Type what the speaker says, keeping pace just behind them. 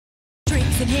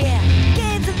in here.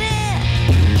 Games in there.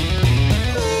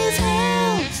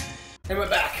 BoozeHounds. And we're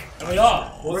back. And we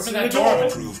are. We're What's ripping in that the door door?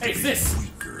 open. Hey, it's this.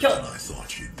 Kill it. I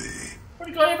thought you'd be. What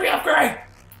do you got every upgrade?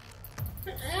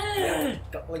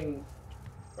 Gatling.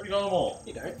 What do you got them all?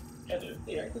 You don't. Yeah, dude.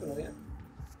 You don't. Look at them.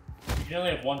 You can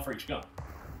only have one for each gun.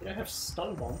 You don't have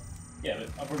stun bomb. Yeah, but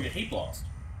I've already got heat blast.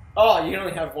 Oh, you can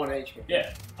only have one each. Yeah.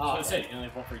 That's what I okay. said. You can only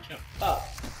have one for each gun. Oh.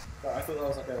 Right, I thought that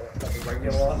was like a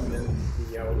regular one, and then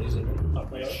the one using it. Oh,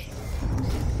 bitch.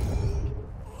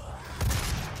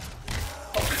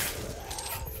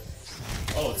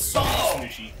 Oh, it's so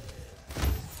squishy.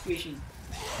 Squishy.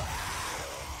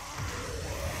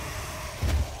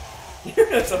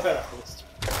 That's a better host.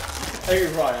 Oh, you're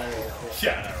right, I know.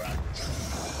 Yeah, I know, right?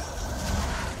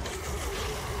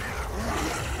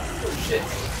 Oh shit.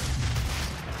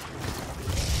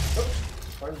 Oh,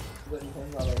 I'm letting him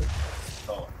run over.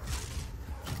 Oh.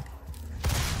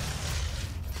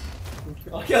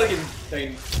 I feel like they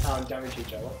damage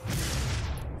each other.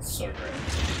 So great.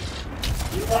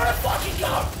 You want a fucking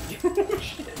gun! Oh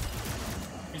shit.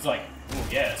 He's like, oh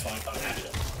yeah, that's why I'm coming at you.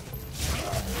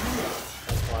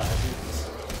 That's why I do this.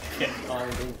 Yeah.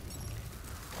 Finding.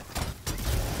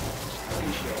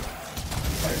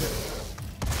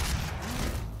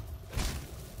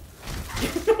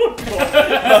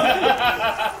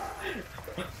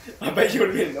 I bet you would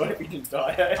have been annoyed if you didn't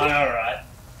die. Eh? I know, right?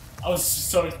 I was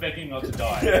so expecting not to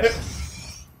die. Yeah.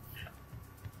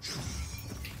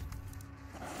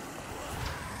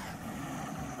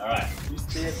 Alright. Use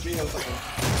DFG or something.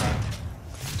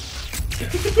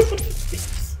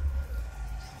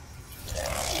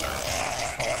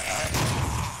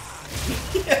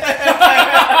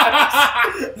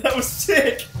 That was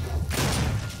sick!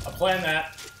 I planned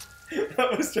that.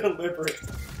 That was deliberate.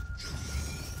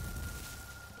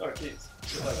 Oh jeez.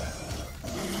 Just like that.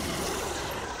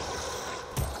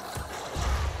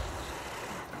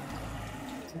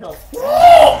 No.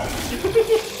 Oh,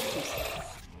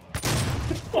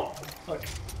 fuck.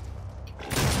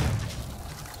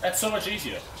 That's so much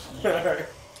easier. No.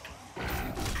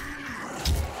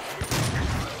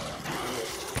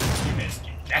 You missed,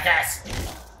 you jackass!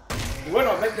 Why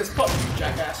not make this pop, you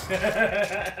jackass?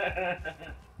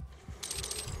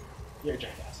 You're a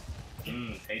jackass.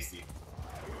 Mmm, tasty.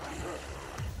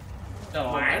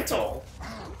 Momental.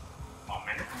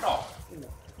 Momental.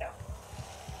 Yeah.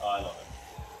 Oh, I love it.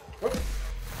 Whoop.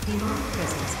 Demonic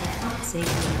presence at not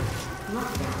safe.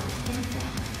 Lockdown info.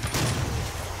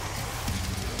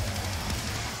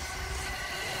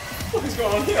 What is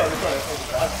going on here? I'm trying to think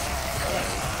about it.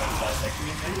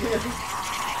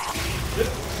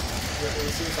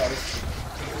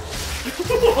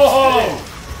 Whoa!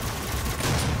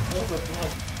 What the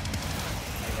fuck?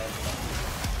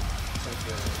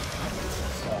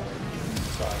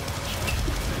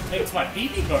 Hey, it's my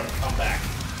BB going to come back.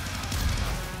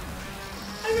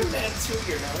 I'm a man too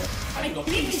here now. I didn't go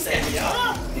BB standing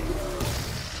up.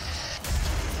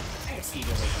 I can see you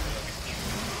going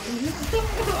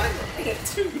I'm a man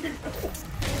too here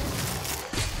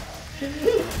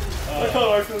I can't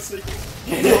wait for the sequel.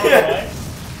 right?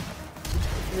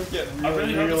 We're getting I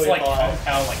really hope it's like high.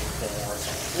 Compound like 4 or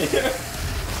something.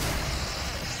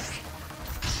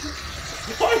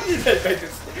 Why did they make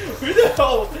this? Who the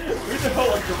hell,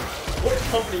 what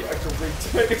company agreed to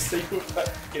make a sequel to that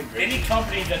fucking movie? Any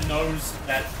company that knows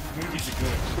that movies are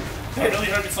good. I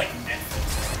really hope it's like Netflix.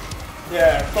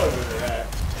 Yeah, probably, yeah.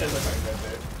 It looks like that,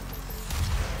 dude.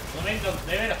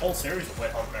 They made a whole series of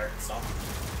Wet Hot American Summer.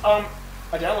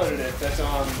 I downloaded it, but,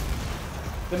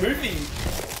 the movie,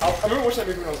 I remember watching that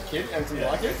movie when I was a kid and didn't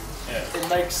like it. Yeah. It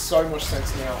makes so much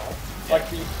sense now. Like,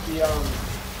 the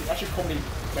actual comedy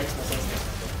makes more sense now.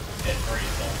 It's pretty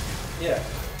dull. Yeah.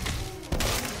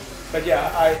 But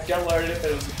yeah, I downloaded it, but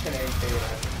it was a 1080p and I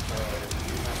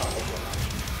can't watch it much.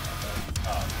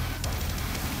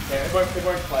 Yeah, it won't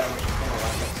play on my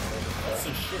laptop. That's so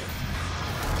shit.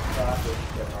 So I have to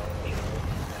get another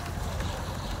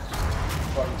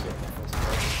one.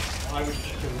 Why would you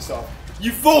kill yourself?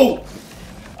 You fool!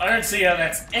 I don't see how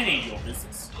that's any of your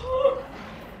business.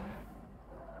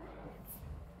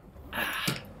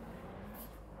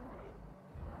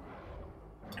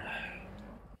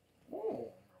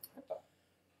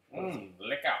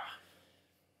 Liquor.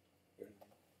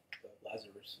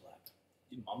 Lazarus lap.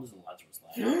 Your mum's in Lazarus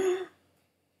Lab.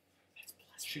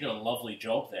 She got a lovely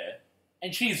job there.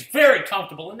 And she's very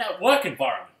comfortable in that work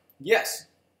environment. Yes.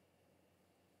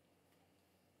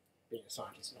 Being a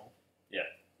scientist and all. Yeah,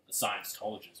 a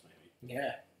Scientologist maybe.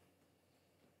 Yeah.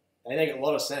 They make a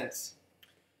lot of sense.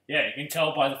 Yeah, you can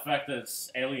tell by the fact that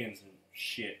it's aliens and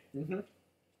shit. Mm-hmm.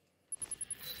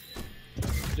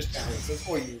 Just balance. That's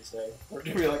all you need to say. Or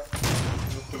do we like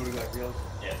do we like real?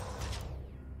 Yeah.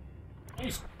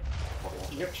 He's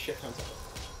You get shit tons of it.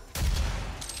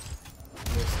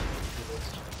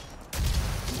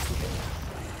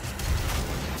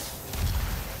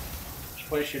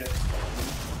 Should shoot it.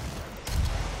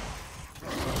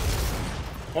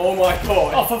 Oh my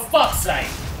god! oh, for fuck's sake!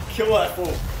 Kill that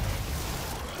fool!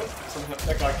 Somehow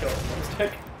that guy killed him.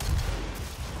 Mistake.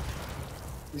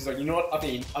 He's like, you know what? I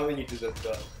think you deserve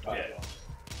to die. Yeah.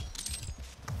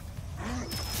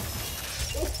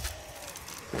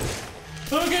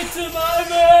 Took it to my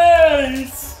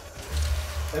base!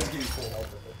 Let's give you full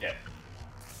health with it. Yeah.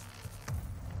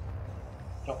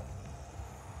 Oh.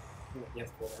 Yes,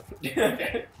 full health.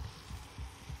 Okay.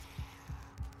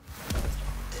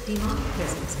 Demonic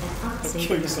presence and unsafe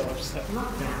Kill yourself, just mode. that.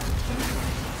 Lockdown.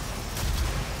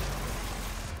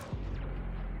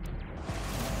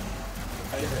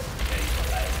 Favorite. Yeah, he's not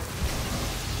bad.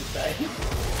 You say?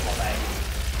 Not bad.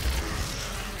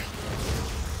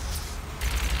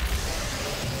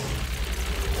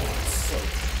 So,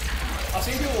 I've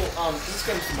seen people, this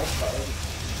game's multiplayer.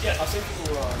 Yeah. I've seen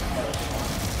people,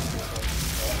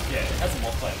 Yeah, it has a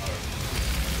multiplayer mode.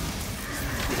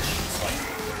 Which is like,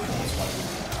 almost like,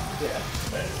 yeah.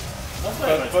 but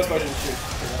multiplayer mode's First pretty person shoot.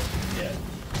 good.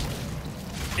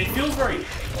 Yeah. It feels very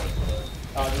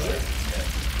Halo though. Does it?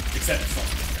 Yeah. Except it's not.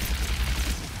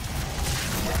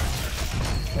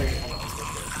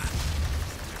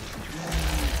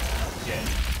 Yeah.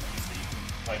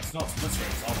 Like, it's not split screen,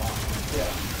 it's online.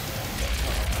 Yeah.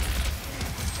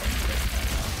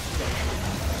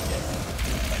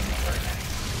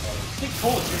 I think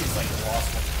Call of Duty is like the last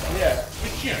one. Yeah.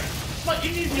 Which, you know, like,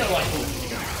 you need to know, like, Call of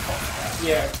Duty.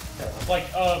 Yeah.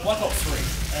 Like, Black Ops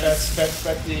 3. That's the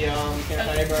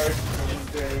campaign mode and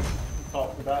the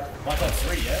top of that. Black Ops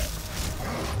 3, yeah?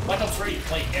 Black Ops 3, you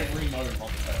play every mode in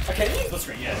multiplayer. Okay. Split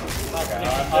screen, yeah. Okay.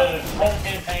 The whole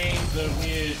campaign, the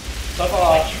weird... So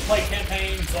far, Like, you play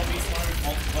campaign, zombies mode,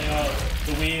 multiplayer,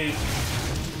 the weird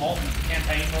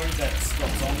campaign mode that's got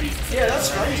zombies. yeah, that's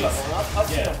strange. That one. I've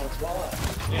seen Yeah. that one as well.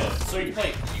 Yeah, so you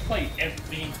play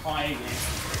the entire game,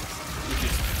 which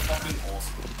is fucking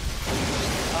awesome.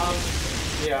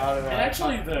 Yeah, I don't know. And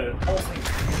actually, the whole thing,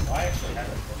 I actually have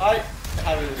it. I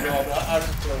have it as well, but I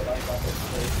don't really like that.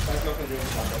 That's nothing to do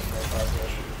with that.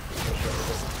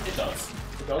 It does.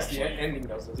 It does. The Actually, ending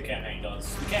does. The campaign does.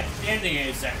 The ending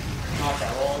is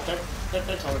Okay, well, don't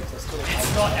tell me it's still.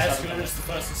 it's not as good as the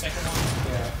first and second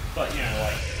one, Yeah. but you know,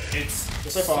 like it's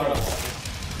So far, I don't still,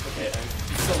 like it. Okay.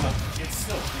 it's still not, it's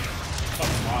still you know,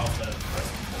 fucking miles better than the first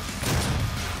one.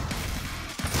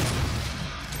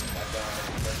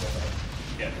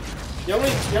 Yeah.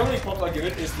 The only part I give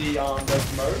it is the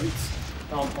those modes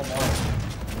online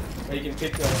where you can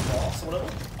pick the class or whatever.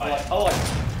 I like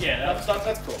Yeah, that's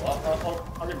cool.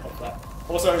 I'll give it that.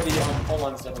 Also, the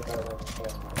online is definitely better than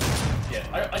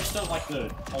yeah. I just don't like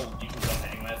the whole you can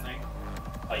jump anywhere thing.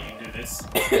 Like you can do this,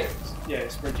 yeah,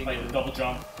 sprinting like the double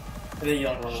jump. and then you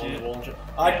like run along Shit. the wall and shit.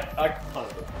 Yeah. I kind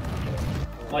of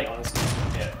do. Like, honest.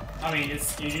 yeah. I mean,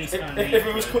 it's you just kind of If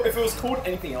it was called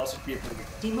anything else, it'd be a pretty good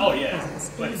game. Oh Demonic yeah,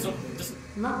 presence but it's eliminated. just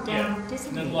Lockdown yeah. And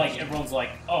disengaged. then like everyone's like,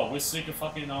 oh, we're sick of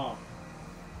fucking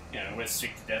you know, we're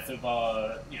sick to death of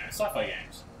you know, sci-fi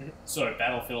games. So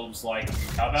Battlefield's like,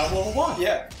 how about World War I?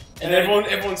 Yeah, and then-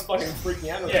 everyone's fucking freaking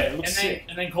out. Yeah, It looks sick.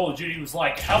 and then Call of Duty was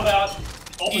like, how about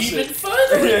Opposite. even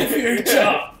further in the future?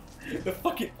 Yeah. The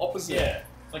fucking opposite. Yeah.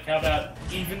 Like, how about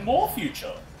even more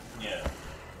future? Yeah.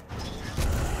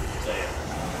 So yeah.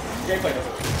 Gameplay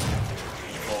doesn't.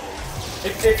 Well,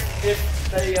 If they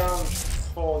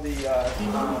for the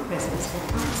Demonic presence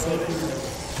and unsafe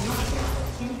mode.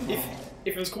 Lockdown in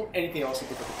if it was called anything else, it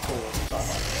would be cool. but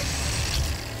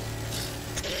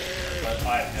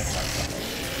I have never liked that.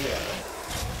 Yeah.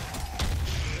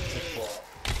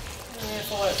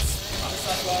 Well, it's kind of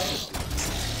sci-fi.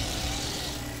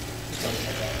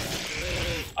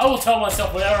 I will tell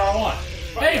myself whatever I want.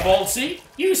 Hey, Voltsy,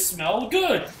 you smell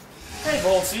good. Hey,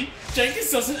 Voltsy,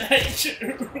 Jenkins doesn't hate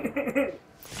you.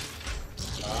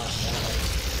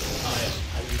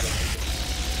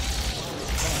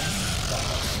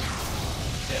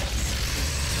 Yeah.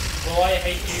 Well, I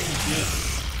hate you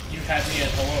because you had me at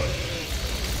hello.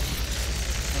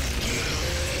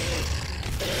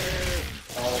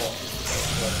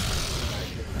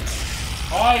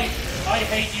 I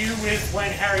hate you with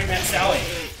when Harry met Sally.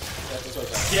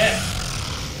 Yeah.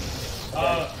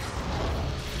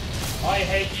 I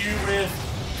hate you with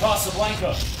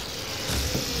Casablanca.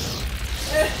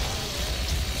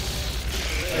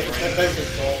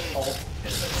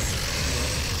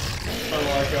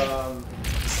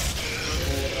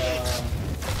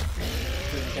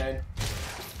 cocaine.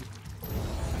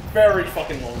 Very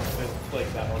fucking long to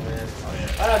click that one, man. Oh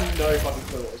yeah. I had no fucking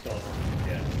clue what was going on.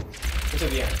 Yeah. Until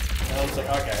the end. And I was like,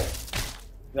 okay.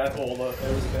 That's all that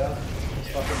it was about.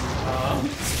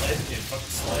 Fucking, Sled, yeah,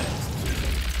 fucking sled.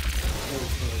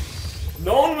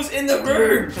 no one was in the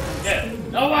room! Yeah,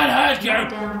 no one heard you!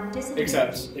 Lockdown disengaged.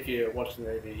 Except if you watch the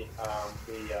movie,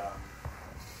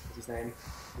 what's his name?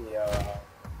 The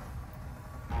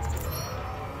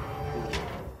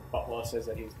butler says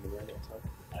that he was in the room at the time.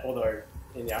 Although,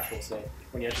 in the actual scene,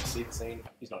 when you actually see the scene,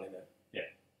 he's not in there. Yeah.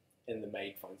 And the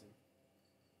maid finds him.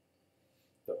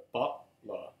 The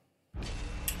butler.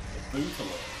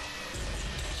 Buffalo.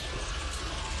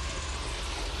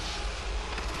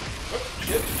 Oh,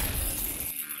 shit.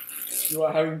 You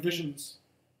are having visions.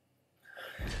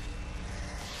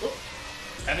 Oh.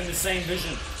 Having the same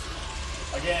vision.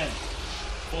 Again.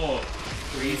 For It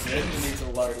reasons. needs to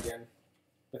load again.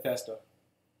 Bethesda.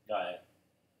 Yeah.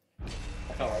 I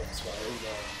can't like this guy. He's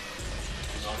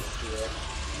Nice. yeah.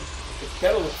 It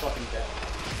better look fucking better.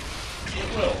 It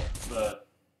will, but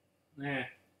eh.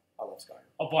 I love Skyrim.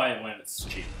 I'll buy it when it's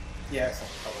cheap. Yeah, it's not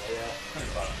probably, yeah.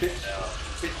 $100 Bit, an hour.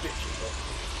 bit cheaper.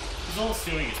 Because all it's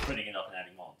doing is putting it up and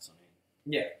adding mods. I mean,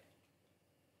 Yeah.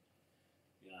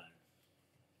 you know.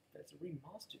 It's a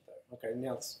remastered though. Okay,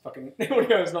 now it's fucking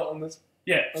audio is not on this.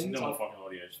 Yeah, it's On no top. more fucking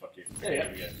audio, just fuck you. Yeah, Here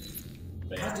yeah. we go.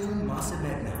 But yeah. Kadum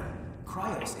Masamedna,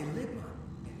 Cryos Enigma.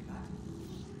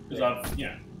 Because I've, you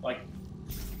know, like,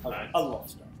 I love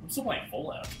Skyrim. I'm still playing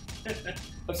Fallout.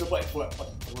 I'm still playing Fallout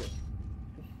fucking 3.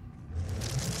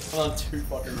 I'm on 2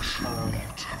 fucking,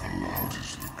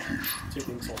 2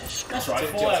 things on it. That's right, Two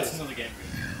Fallout's DLCs. another game.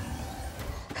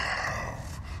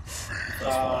 First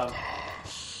Fallout.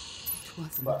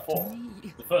 But 4.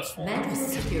 The first Fallout.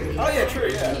 Mantis security. Oh yeah, true,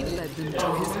 yeah. He led them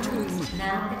to his tomb.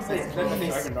 Now Hey, I think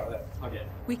accessible. I can write that. Okay.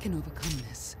 We can overcome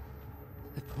this.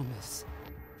 I promise.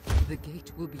 The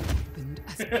gate will be opened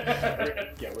as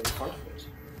Yeah, we're in front of it.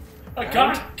 I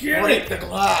can't get Break it! the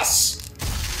glass!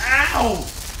 Ow!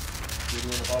 Give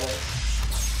me in the bottle.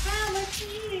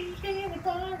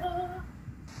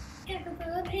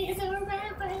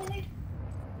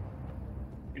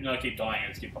 Even though I keep dying, I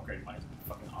just keep upgrading my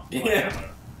fucking arm. Yeah. There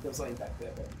was something back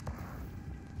there, but...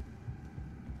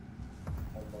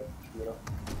 On the computer.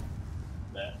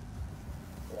 There.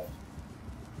 Left.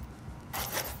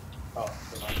 Oh,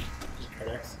 never mind. Just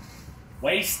codex.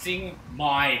 Wasting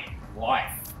my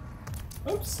life.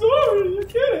 I'm sorry, I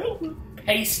can't help it.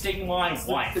 Pasting my It's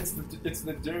wife. it's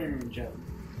the Doom gem.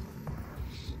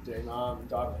 Doom,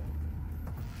 diamond.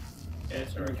 Yeah,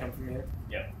 it's Can alright. we come from here?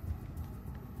 Yep.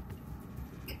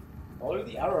 Follow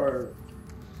the arrow.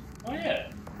 Oh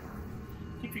yeah.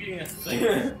 Keep forgetting that's the thing.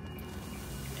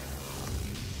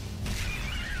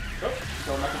 Oh,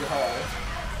 going back to the highway.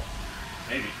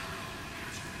 Maybe.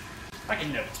 I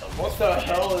can never tell. What the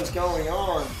hell is going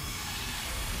on?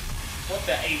 What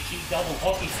the HE double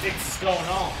hockey sticks is going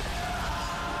on?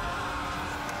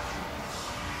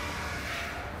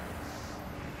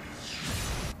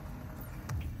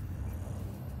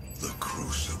 The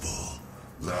Crucible.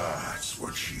 That's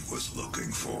what she was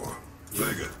looking for.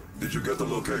 Vega, did you get the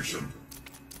location?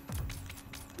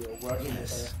 You're working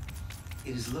Yes. with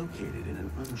It is located in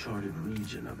an uncharted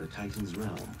region of the Titan's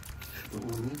realm, but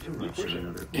we'll need to rush push it.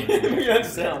 another That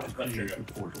sound. to create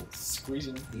the portal.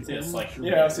 squeezing. The Yeah, it's only like- true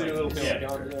Yeah, I see your little Titan thing Yeah.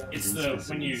 going, yeah. It's the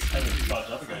when you have it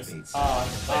charged up, it goes. When you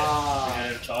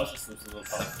charge, just looks a little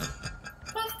pop.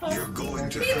 You're going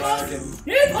to Yeah, have to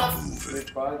Yeah. remove it.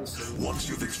 Which by the sea. Once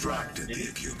you've extracted the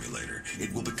accumulator,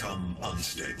 it will become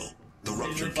unstable. The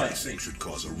ruptured by the casing sea. should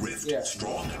cause a rift Yeah.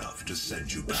 strong enough to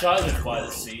send you back shard to is your by the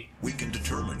world. sea. We can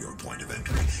determine your point of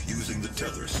entry using the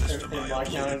tether system In I my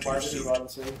uploaded county, to by your the sea, suit. by the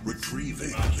sea.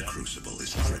 Retrieving Gotcha. the crucible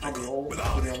is On the critical. wall, Without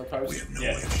on the it, coast. we have no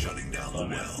Yeah. way of shutting down the Oh,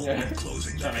 man. well Yeah. and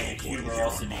closing the Trying to make portal it here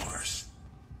on humorosity. Mars.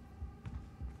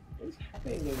 What's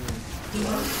happening?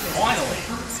 Finally.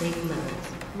 Top safe levels.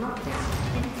 Lockdown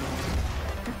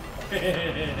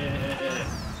indicated.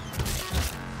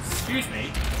 Excuse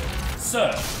me,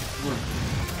 sir. Oh,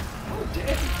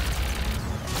 damn.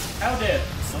 How dare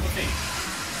son of a thief,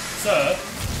 sir?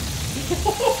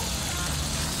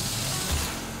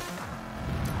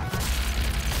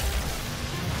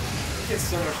 You get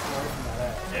so much fun from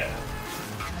that app. Yeah.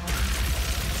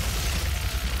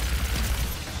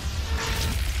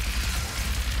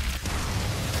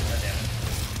 God damn it.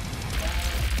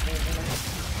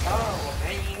 Oh,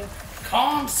 man.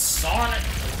 Calm, Sonic.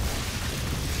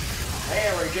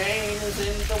 Mary Jane is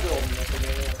in the wilderness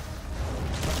again.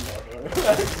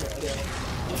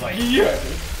 I was like, Yeah.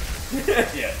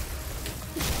 yeah.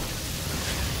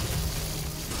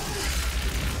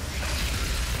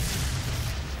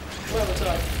 Well, that's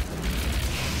right.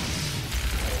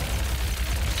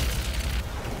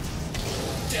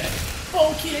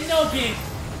 Funky and nugget!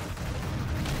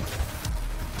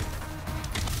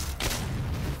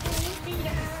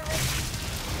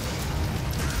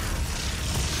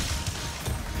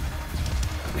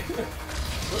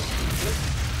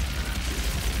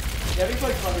 Yeah, we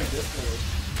played Contra Disney.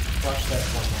 Watch that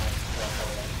one night.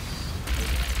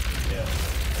 Yeah.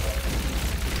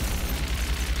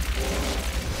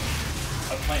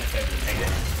 I'm playing February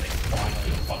Payday. They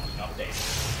finally fucking updated.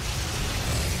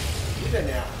 Is it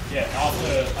now? Yeah,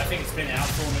 after, I think it's been out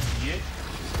for almost a year.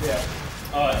 Yeah.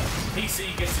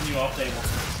 PC gets a new update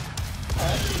once a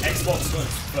month. Xbox got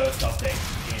its first update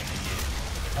in a year.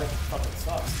 That fucking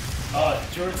sucks.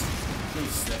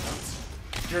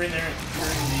 During the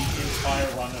entire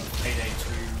run of Payday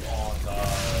 2 on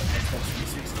Xbox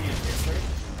 360 and PS3,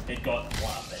 it got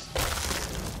one update.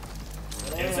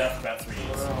 It was out for about 3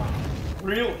 years.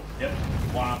 Really? Yep,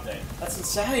 one update. That's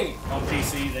insane. On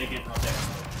PC, they get an update.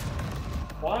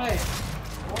 Why?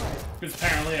 Why? Because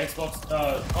apparently Xbox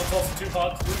consoles are too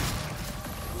hard to do.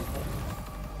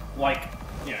 Like,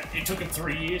 you know, it took them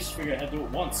 3 years to figure out how to do it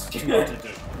once. Too hard to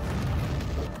do.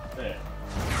 Yeah.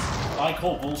 I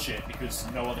call bullshit because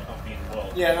no other company in the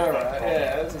world. Yeah, no, right.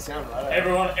 Yeah, that doesn't sound right.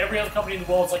 Every other company in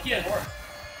the world's like, yeah, it worked.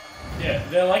 Yeah,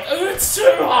 they're like, oh, it's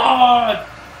too hard!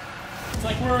 It's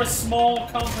like, we're a small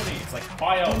company. It's like,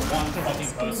 hire one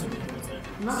fucking person to do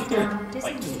it.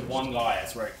 Like, just one guy, I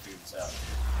swear I can do this out.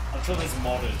 I'm sure there's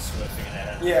modders who are figuring that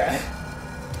out. Yeah.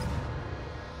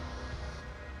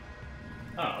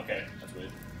 Oh, okay. That's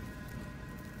weird.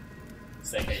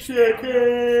 Staycation.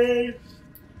 Okay.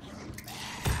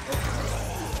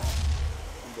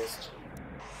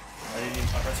 I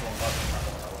pressed the wrong button.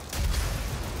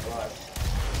 Right.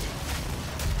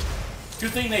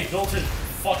 Good thing they built a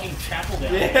fucking chapel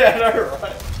down there. Yeah, I know,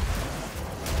 right?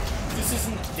 This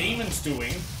isn't demons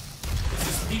doing. This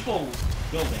is people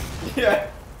building. Yeah.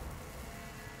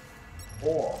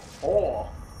 Or.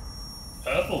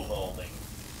 Purple building.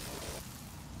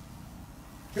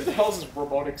 Who the hell is this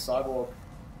robotic cyborg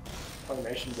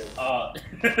claymation dude?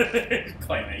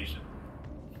 Claymation.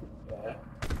 Yeah.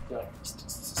 Yeah.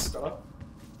 Stuff.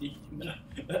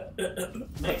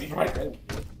 Maybe. Right then.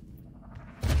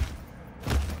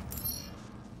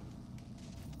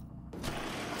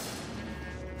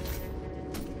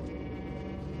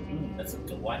 That's a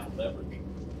delightful beverage.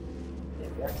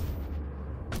 Yeah.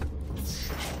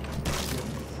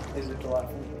 Is it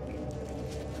delightful?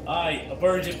 Aye, a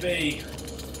virgin bee.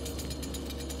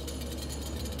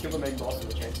 Kill the main boss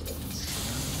with a chainsaw.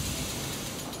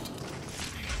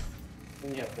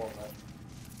 Then you have one left.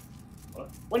 What?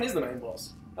 When is the main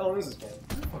boss? How long is this game?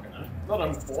 I don't fucking know. Not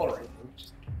I'm bored or anything.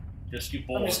 Just you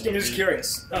bored. I'm just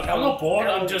curious. No, I'm not bored,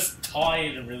 I'm just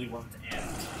tired and really want it to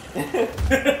end.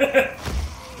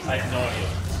 I have no idea.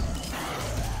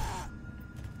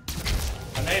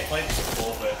 I may have played this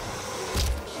before, but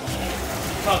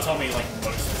you can't tell me like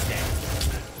most of this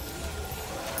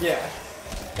game. Yeah.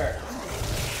 Fair enough.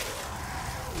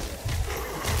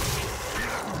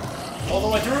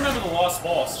 Although I do remember the last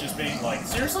boss just being like,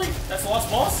 seriously? That's the last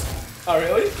boss? Oh,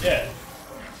 really? Yeah.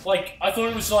 Like, I thought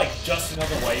it was like just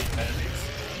another wave of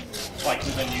enemies. Like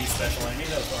with a new special enemy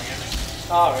that was going at me.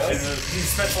 Oh, really? And the new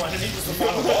special enemy was the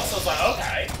final boss, I was like,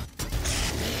 okay.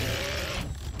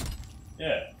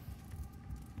 Yeah.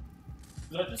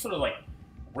 I just sort of like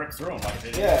ripped through him like I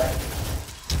did. Yeah.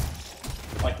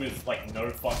 Like with like no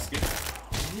fucks given.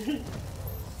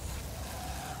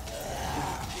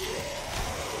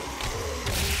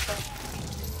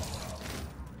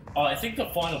 I think the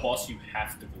final boss you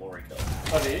have to glory kill.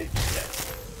 Oh, do you? Yeah.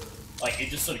 Like it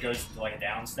just sort of goes into like a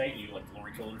down state and you like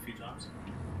glory kill it a few times.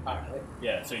 Oh, really?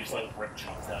 Yeah, so you just like rip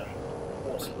chunks out of it.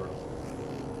 Awesome.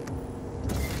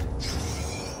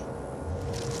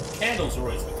 Candles are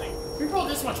always a good thing. We brought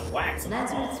this much wax in the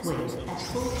Lazarus Wave at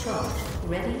full charge,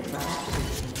 ready for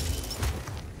activation.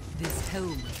 This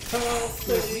tome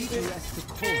will redirect the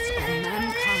course of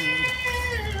mankind.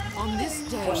 On this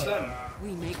Watch day, them.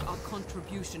 we make our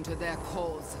contribution to their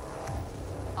cause.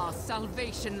 Our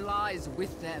salvation lies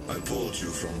with them. I pulled you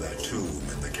from that tomb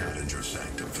in the Caddinger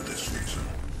Sanctum for this reason.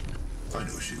 I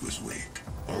knew she was weak.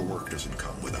 Our work doesn't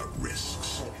come without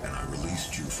risks, and I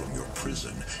released you from your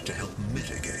prison to help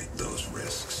mitigate those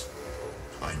risks.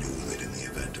 I knew that in the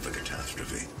event of a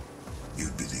catastrophe,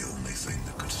 you'd be the only thing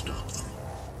that could stop them.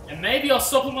 And maybe I'll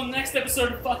stop him on the next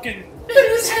episode of fucking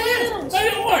BoozeHounds! No,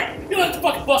 don't worry! You don't have to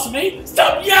fucking boss me!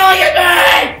 Stop yelling at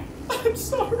me! I'm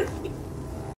sorry.